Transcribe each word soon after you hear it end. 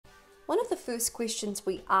One of the first questions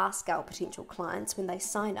we ask our potential clients when they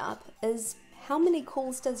sign up is, how many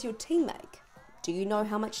calls does your team make? Do you know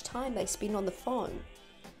how much time they spend on the phone?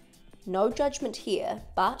 No judgment here,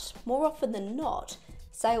 but more often than not,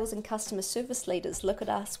 sales and customer service leaders look at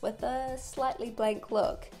us with a slightly blank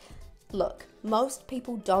look. Look, most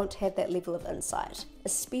people don't have that level of insight,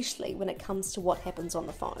 especially when it comes to what happens on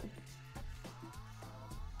the phone.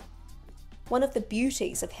 One of the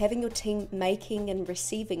beauties of having your team making and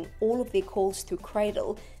receiving all of their calls through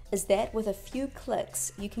Cradle is that with a few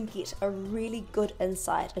clicks, you can get a really good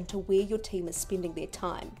insight into where your team is spending their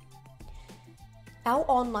time. Our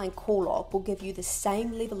online call log will give you the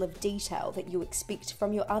same level of detail that you expect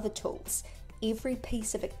from your other tools. Every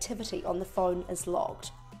piece of activity on the phone is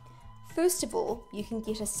logged. First of all, you can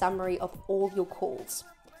get a summary of all your calls,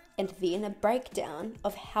 and then a breakdown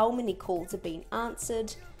of how many calls have been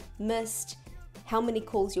answered, missed, how many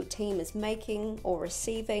calls your team is making or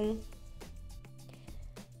receiving.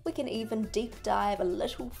 We can even deep dive a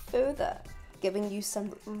little further, giving you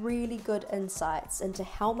some really good insights into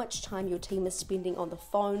how much time your team is spending on the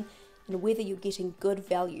phone and whether you're getting good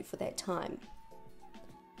value for that time.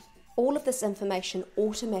 All of this information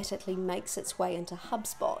automatically makes its way into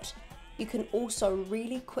HubSpot. You can also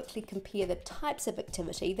really quickly compare the types of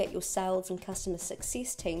activity that your sales and customer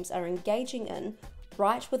success teams are engaging in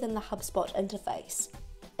right within the HubSpot interface.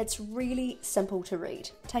 It's really simple to read.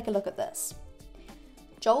 Take a look at this.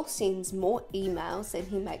 Joel sends more emails than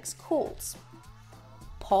he makes calls.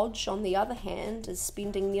 Podge, on the other hand, is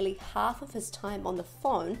spending nearly half of his time on the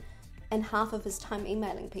phone and half of his time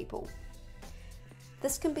emailing people.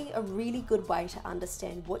 This can be a really good way to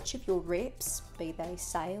understand which of your reps, be they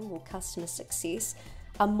sale or customer success,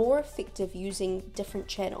 are more effective using different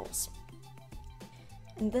channels.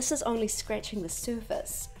 And this is only scratching the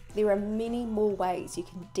surface. There are many more ways you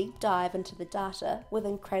can deep dive into the data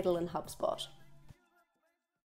within Cradle and HubSpot.